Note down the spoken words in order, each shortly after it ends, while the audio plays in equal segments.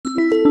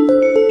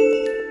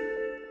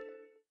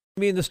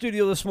Me in the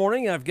studio this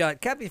morning, I've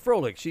got Kathy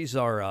Froelich. She's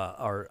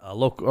our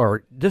local,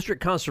 our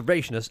district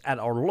conservationist at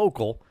our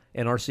local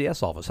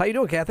NRCS office. How you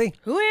doing, Kathy?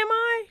 Who am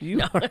I?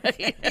 You are,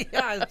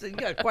 yeah, you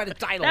got quite a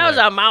title. That was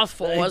there. a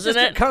mouthful, wasn't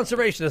District it?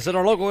 Conservationist at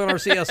our local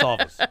NRCS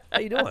office. How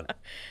you doing?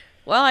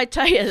 Well, I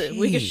tell you,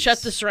 we could Jeez.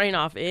 shut this rain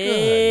off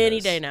any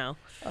Goodness. day now.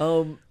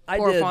 I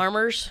Poor did.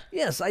 farmers.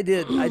 Yes, I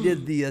did. I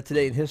did the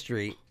Today in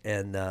History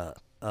and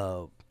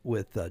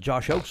with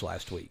Josh Oakes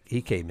last week.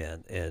 He came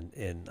in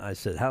and I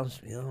said, "How's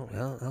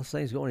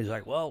things going?" He's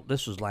like, "Well,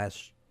 this was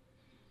last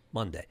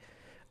Monday."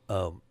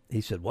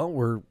 He said, "Well,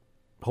 we're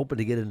hoping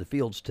to get in the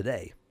fields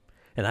today."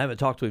 And I haven't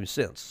talked to him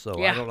since, so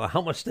I Yeah. don't know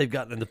how much they've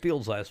gotten in the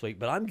fields last week.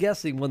 But I'm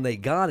guessing when they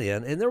got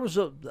in, and there was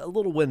a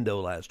little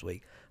window last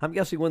week. I'm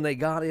guessing when they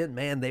got in,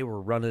 man, they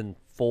were running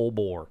full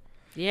bore.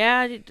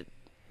 Yeah,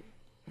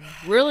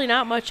 really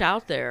not much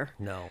out there.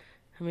 No.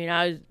 I mean,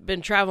 I've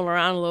been traveling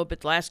around a little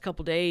bit the last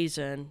couple days,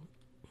 and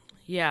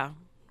yeah,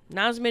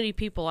 not as many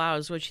people out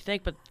as what you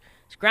think, but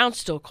the ground's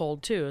still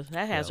cold, too.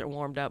 That hasn't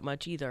warmed up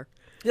much either.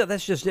 Yeah,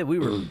 that's just it. We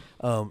were.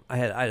 I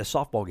had a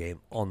softball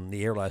game on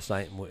the air last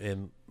night,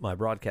 and my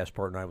broadcast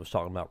partner and I was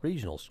talking about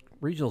regionals.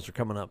 Regionals are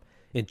coming up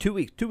in 2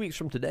 weeks. 2 weeks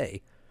from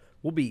today,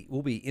 we'll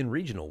be in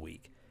regional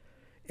week,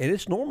 and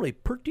it's normally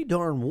pretty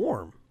darn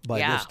warm by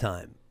this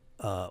time.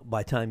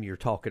 By time you're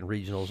talking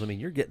regionals, I mean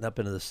you're getting up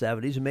into the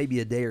 70s and maybe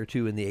a day or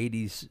two in the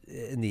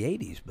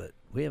 80s. But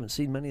we haven't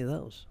seen many of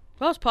those.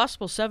 Well, it's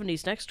possible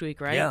 70s next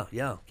week, right?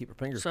 Yeah. Keep our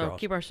fingers So crossed.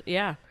 keep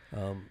our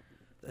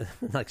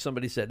Like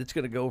somebody said, it's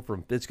going to go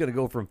from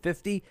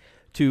 50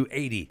 to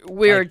 80.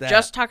 We were like that.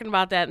 just talking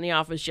about that in the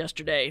office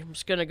yesterday.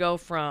 It's going to go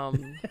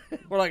from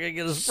We're not going to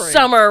get a spring.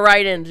 summer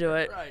right into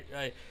it.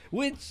 Right.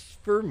 Which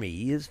for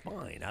me is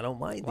fine. I don't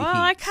mind the Well, heat.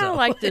 I kind of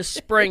like this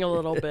spring a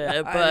little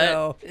bit, but I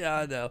know. Yeah,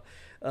 I know.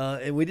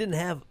 And we didn't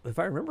have, if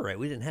I remember right,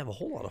 we didn't have a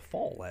whole lot of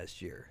fall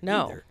last year.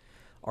 No. Either.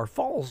 Our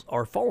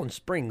fall and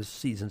spring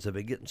seasons have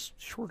been getting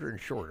shorter and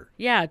shorter.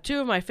 yeah,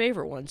 two of my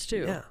favorite ones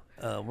too. Yeah.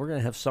 We're going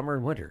to have summer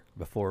and winter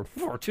before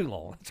too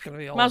long. It's going to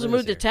be all Might as it well is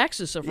move to here.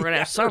 Texas if we're gonna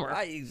have summer.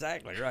 Right,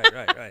 exactly.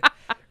 Right.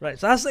 Right.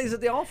 So how's things at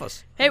the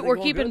office? Hey, Everything we're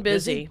going keeping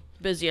good?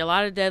 busy. A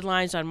lot of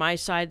deadlines on my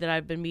side that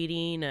I've been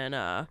meeting, and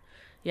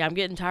yeah, I'm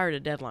getting tired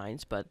of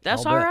deadlines, but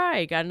that's I'll all bet.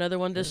 right. Got another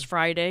one this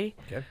Friday.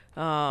 Okay.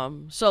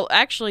 So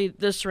actually,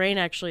 this rain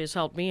actually has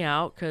helped me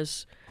out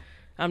because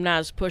I'm not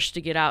as pushed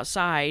to get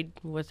outside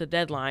with the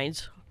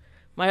deadlines.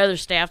 My other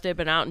staff, they've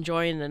been out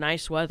enjoying the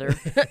nice weather,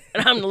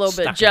 and I'm a little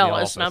Stuck in bit the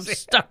jealous, and I'm office.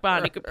 stuck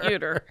behind a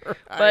computer.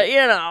 But, you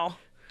know,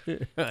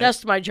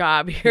 that's my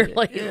job here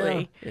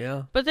lately.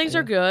 Yeah. But things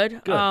are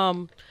good.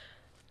 Good.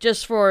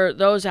 Just for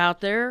those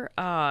out there,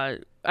 I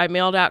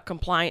mailed out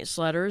compliance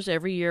letters.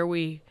 Every year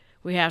we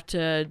have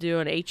to do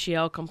an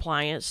HEL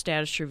compliance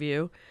status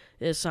review.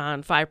 It's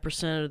on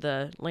 5% of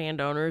the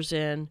landowners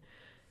in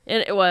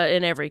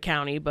every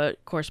county, but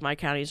of course my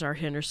counties are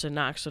Henderson,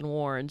 Knox, and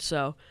Warren.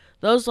 So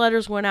those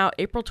letters went out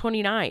April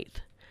 29th.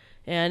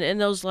 And in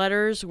those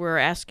letters, we're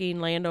asking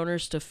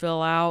landowners to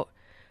fill out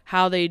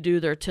how they do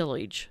their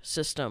tillage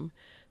system.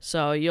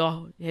 So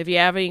if you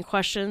have any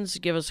questions,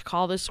 give us a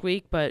call this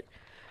week, but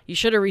you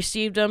should have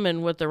received them,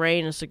 and with the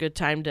rain, it's a good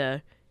time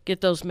to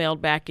get those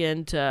mailed back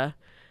into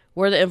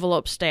where the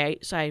envelope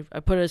stays. I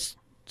put a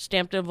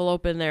stamped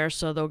envelope in there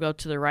so they'll go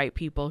to the right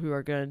people who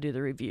are going to do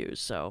the reviews.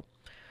 So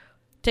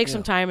take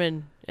some time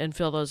and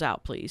fill those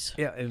out, please.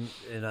 Yeah,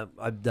 and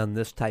I've done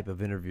this type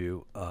of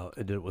interview. I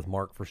did it with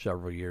Mark for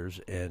several years,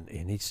 and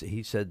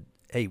he said,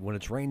 "Hey, when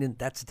it's raining,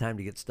 that's the time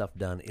to get stuff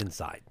done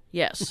inside.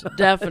 Yes,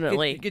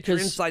 definitely. Get your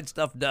 'cause inside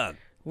stuff done."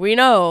 we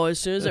know as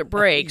soon as it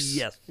breaks,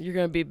 Yes. you're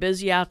going to be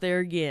busy out there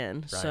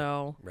again. Right.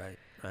 So Right.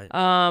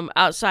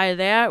 outside of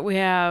that, we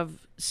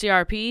have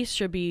CRP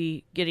should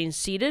be getting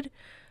seeded.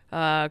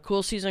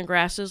 Cool season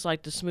grasses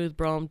like the smooth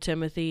brome,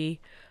 Timothy,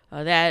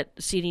 that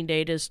seeding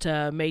date is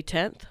to May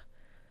 10th.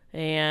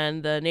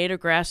 And the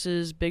native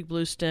grasses, big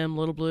blue stem,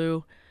 little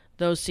blue,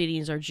 those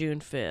seedings are June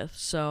 5th.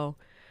 So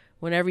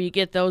whenever you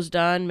get those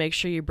done, make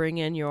sure you bring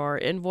in your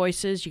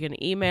invoices. You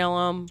can email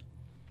them.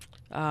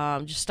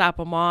 Just stop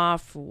them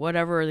off,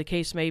 whatever the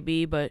case may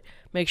be, but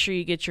make sure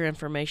you get your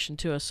information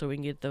to us so we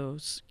can get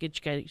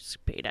you guys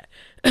paid out.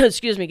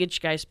 Excuse me, get you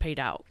guys paid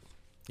out.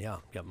 Yeah,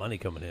 got money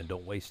coming in.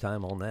 Don't waste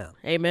time on that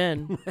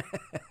Amen.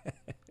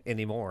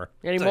 anymore.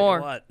 Anymore.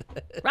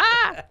 Tell you what.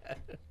 Ah!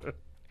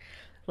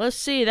 Let's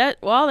see.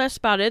 That's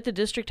about it. The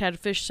district had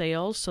fish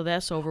sales, so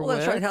that's over Well, with.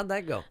 that's right. How'd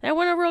that go? That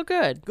went real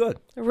good. Good.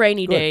 A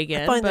rainy Good. day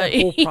again. I find but,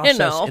 that whole process you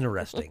know.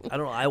 interesting. I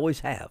don't know. I always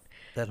have.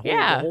 The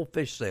whole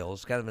fish sale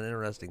is kind of an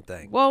interesting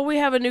thing. Well, we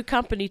have a new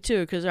company,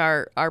 too, because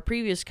our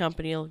previous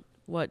company,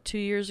 2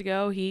 years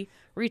ago, he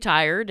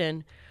retired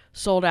and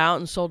sold out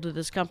and sold to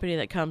this company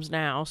that comes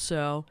now.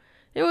 So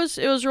it was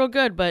real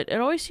good, but it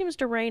always seems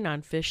to rain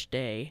on fish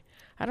day.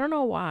 I don't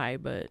know why,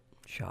 but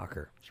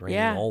Shocker. It's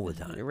raining all the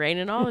time.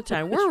 Raining all the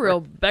time. We're a real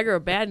beggar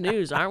of bad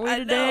news, aren't we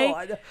today?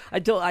 I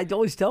know. I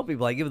always tell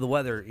people, I give the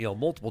weather,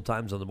 multiple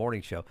times on the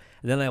morning show,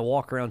 and then I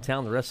walk around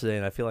town the rest of the day,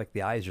 and I feel like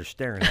the eyes are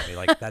staring at me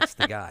like, that's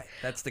the guy.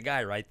 That's the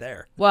guy right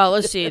there. Well,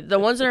 let's see. The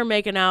ones that are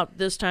making out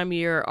this time of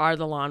year are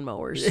the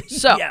lawnmowers.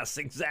 So yes,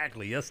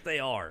 exactly. Yes, they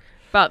are.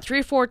 About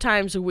 3-4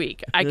 times a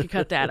week. I could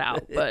cut that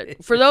out.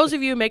 But for those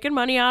of you making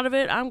money out of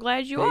it, I'm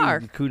glad you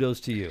are.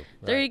 Kudos to you.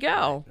 There you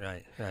go.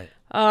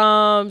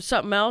 Right.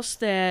 Something else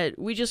that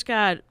we just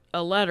got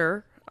a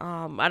letter.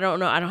 I don't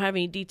know. I don't have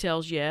any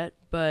details yet,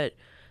 but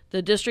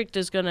the district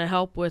is going to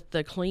help with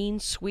the Clean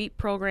Sweep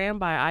program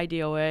by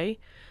IDOA.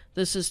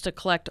 This is to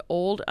collect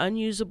old,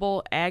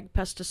 unusable ag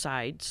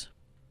pesticides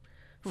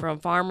from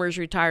farmers,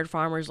 retired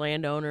farmers,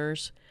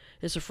 landowners.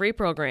 It's a free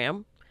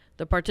program.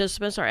 The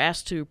participants are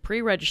asked to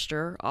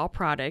pre-register all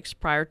products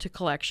prior to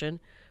collection,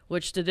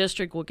 which the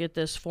district will get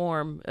this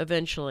form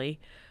eventually.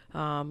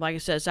 Like I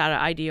said, it's out of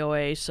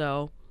IDOA,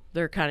 so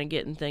they're kind of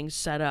getting things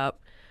set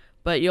up.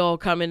 But you'll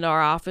come into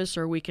our office,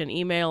 or we can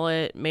email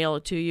it, mail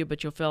it to you,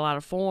 but you'll fill out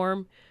a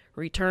form,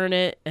 return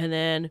it, and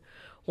then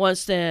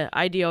once the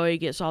IDOA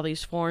gets all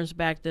these forms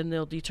back, then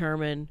they'll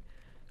determine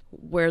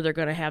where they're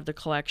going to have the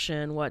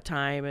collection, what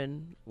time,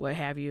 and what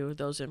have you,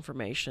 those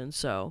information.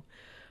 So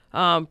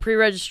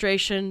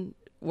pre-registration,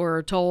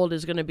 we're told,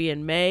 is going to be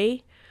in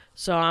May,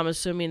 so I'm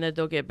assuming that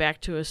they'll get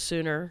back to us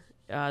sooner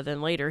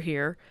than later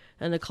here,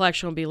 and the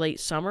collection will be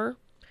late summer.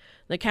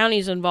 The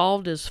counties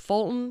involved is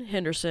Fulton,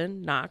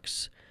 Henderson,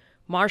 Knox,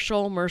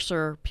 Marshall,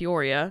 Mercer,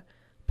 Peoria,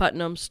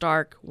 Putnam,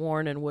 Stark,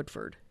 Warren, and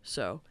Woodford.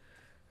 So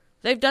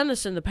they've done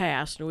this in the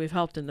past, and we've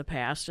helped in the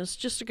past. It's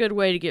just a good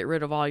way to get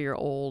rid of all your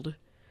old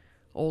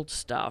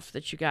stuff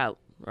that you got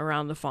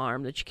around the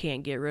farm that you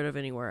can't get rid of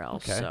anywhere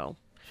else. Okay.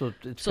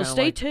 So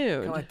stay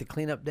tuned. Kind of like the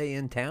cleanup day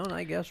in town,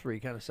 I guess, where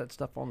you kind of set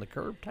stuff on the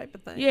curb type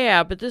of thing.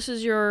 Yeah, but this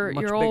is your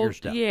Much old bigger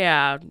stuff.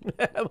 Yeah,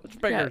 much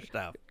bigger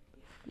stuff.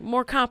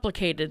 More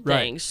complicated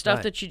things,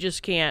 stuff that you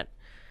just can't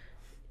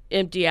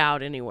empty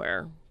out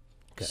anywhere.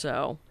 Okay.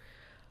 So,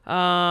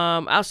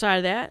 outside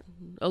of that,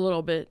 a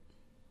little bit.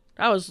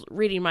 I was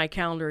reading my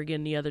calendar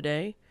again the other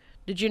day.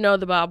 Did you know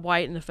the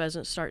bobwhite and the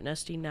pheasants start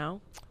nesting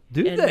now?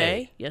 Do in they?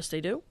 May? Yes, they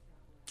do.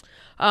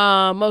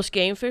 Most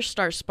game fish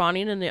start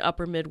spawning in the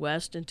upper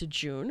Midwest into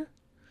June.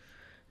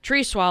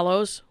 Tree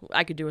swallows,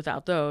 I could do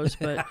without those,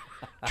 but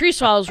tree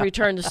swallows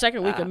return the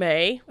second week of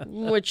May,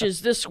 which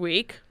is this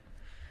week.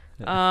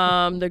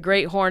 The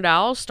great horned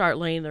owls start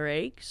laying their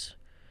eggs,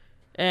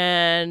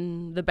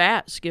 and the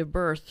bats give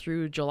birth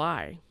through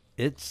July.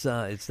 It's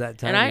that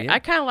time. And of year? I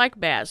kind of like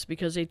bats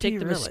because they take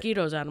the really?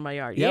 mosquitoes out of my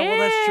yard. Yeah, well,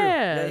 that's true.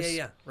 Yes.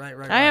 Yeah.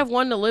 Right. I have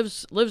one that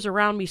lives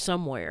around me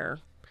somewhere.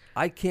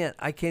 I can't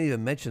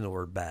even mention the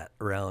word bat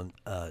around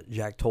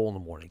Jack Toll in the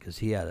morning because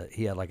he had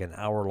like an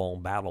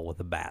hour-long battle with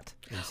a bat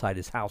inside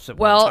his house at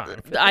one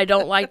time. I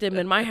don't like them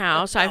in my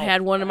house. I've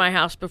had one in my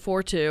house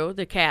before too.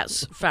 The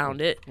cats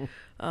found it.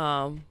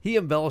 He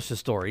embellished the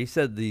story. He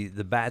said the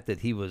bat that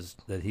he was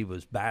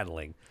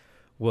battling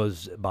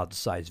was about the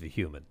size of a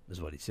human, is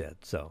what he said.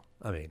 So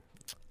I mean,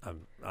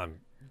 I'm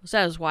Was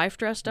that his wife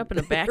dressed up in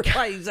a bat?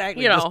 Right,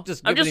 exactly.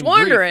 Just I'm just giving him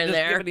wondering grief.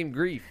 there. Just giving him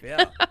grief.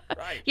 Yeah,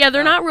 right. Yeah,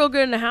 they're not real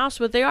good in the house,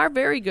 but they are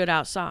very good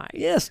outside.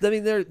 Yes, I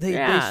mean they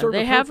serve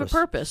they a have purpose. a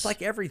purpose. It's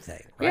like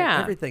everything. Right? Yeah,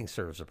 everything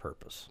serves a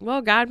purpose.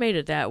 Well, God made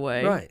it that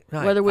way. Right.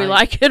 Whether we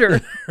like it or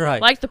right.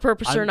 like the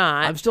purpose or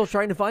not. I'm still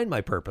trying to find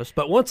my purpose,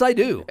 but once I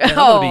do, I'm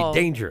going to be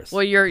dangerous.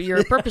 Well,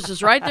 your purpose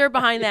is right there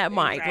behind that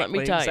mic. Exactly, let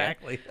me tell you.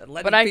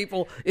 Letting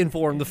people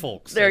inform the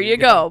folks. There you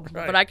go.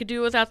 Right. But I could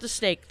do without the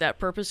snake. That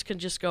purpose can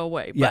just go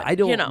away. Yeah, but, I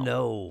don't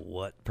know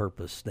what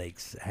purpose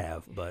snakes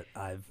have, but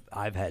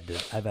I've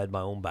had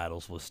my own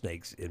battles with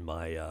snakes in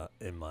my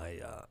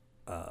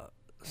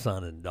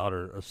son and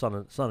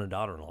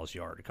daughter-in-law's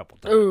yard a couple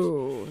times.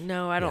 Ooh,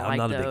 no, I don't like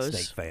those. I'm not a big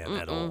snake fan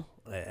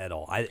at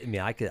all. I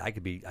mean, I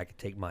could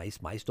take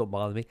mice. Mice don't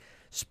bother me.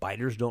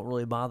 Spiders don't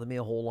really bother me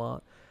a whole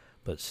lot,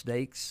 but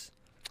snakes.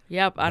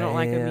 Yep, I don't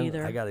like them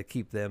either. I got to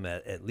keep them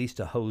at least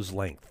a hose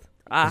length.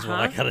 That's what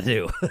I got to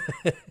do.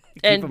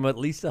 Keep them at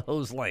least a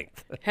hose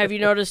length. Have you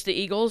noticed the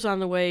eagles on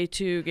the way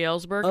to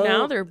Galesburg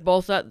now? They're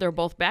both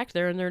back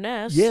there in their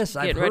nest. Yes,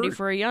 getting ready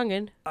for a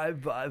youngin'.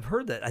 I've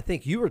heard that. I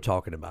think you were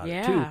talking about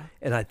it too,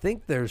 and I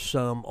think there's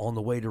some on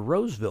the way to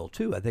Roseville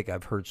too. I think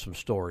I've heard some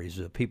stories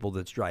of people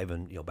that's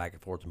driving, back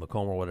and forth to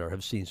Macomb or whatever,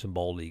 have seen some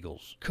bald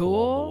eagles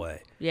along the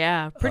way.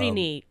 Yeah, pretty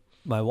neat.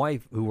 My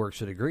wife, who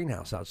works at a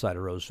greenhouse outside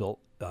of Roseville,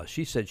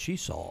 she said she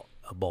saw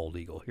a bald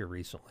eagle here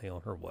recently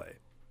on her way.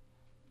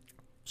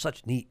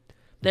 Such neat.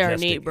 They're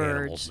neat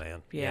animals, birds,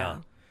 man. Yeah,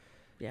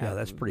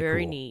 that's pretty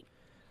very cool. neat.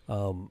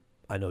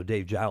 I know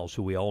Dave Giles,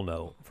 who we all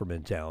know from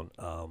in town.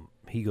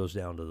 He goes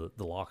down to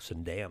the locks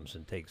and dams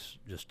and takes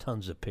just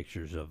tons of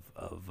pictures of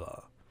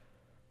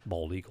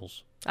bald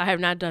eagles. I have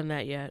not done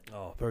that yet.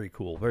 Oh, very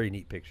cool, very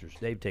neat pictures.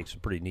 Dave takes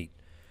some pretty neat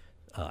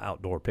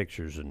outdoor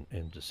pictures,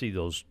 and to see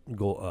those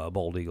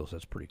bald eagles,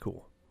 that's pretty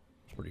cool.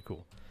 It's pretty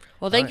cool.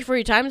 Well, thank right. you for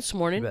your time this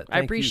morning. You bet. I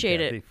Thank appreciate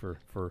you, it. Kathy,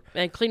 for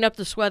And clean up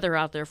this weather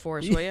out there for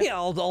us, will you? yeah,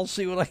 I'll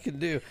see what I can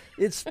do.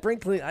 It's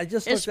sprinkling. I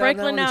just It's looked out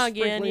sprinkling and now it's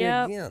again, sprinkling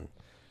yep. again.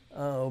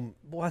 Well,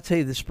 I tell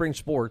you, the spring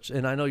sports,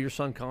 and I know your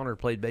son Connor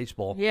played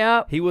baseball.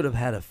 Yep. He would have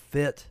had a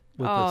fit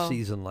with a Oh.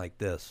 season like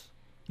this.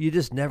 You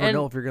just never And-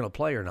 know if you're going to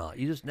play or not.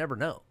 You just never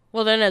know.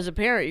 Well, then as a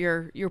parent,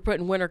 you're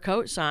putting winter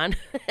coats on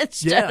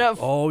instead of.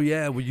 Oh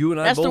yeah. Well, you and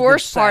I That's both the have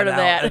worst part sat of out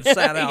that. and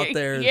sat out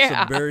there in Yeah.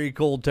 some very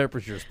cold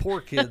temperatures.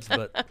 Poor kids,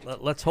 but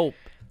let's hope.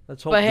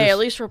 Let's hope. But hey, this- at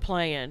least we're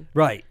playing.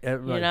 right. You Better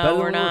know, than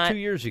we're we not. were 2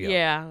 years ago.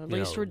 Yeah, at You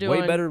least know, we're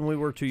doing way better than we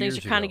were 2 years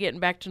Things ago. are kind of getting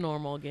back to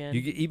normal again.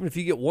 Even if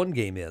you get one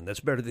game in,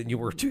 that's better than you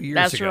were 2 years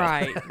That's ago.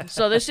 right.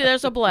 So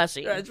there's a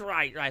blessing. That's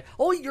right.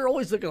 Oh, you're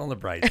always looking on the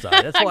bright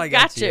side. That's why I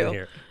got Got you in to.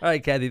 here. All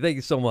right, Kathy, thank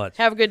you so much.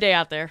 Have a good day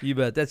out there. You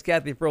bet. That's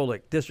Kathy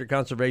Froelich, District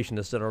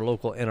Conservationist at our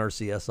local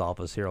NRCS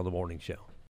office here on The Morning Show.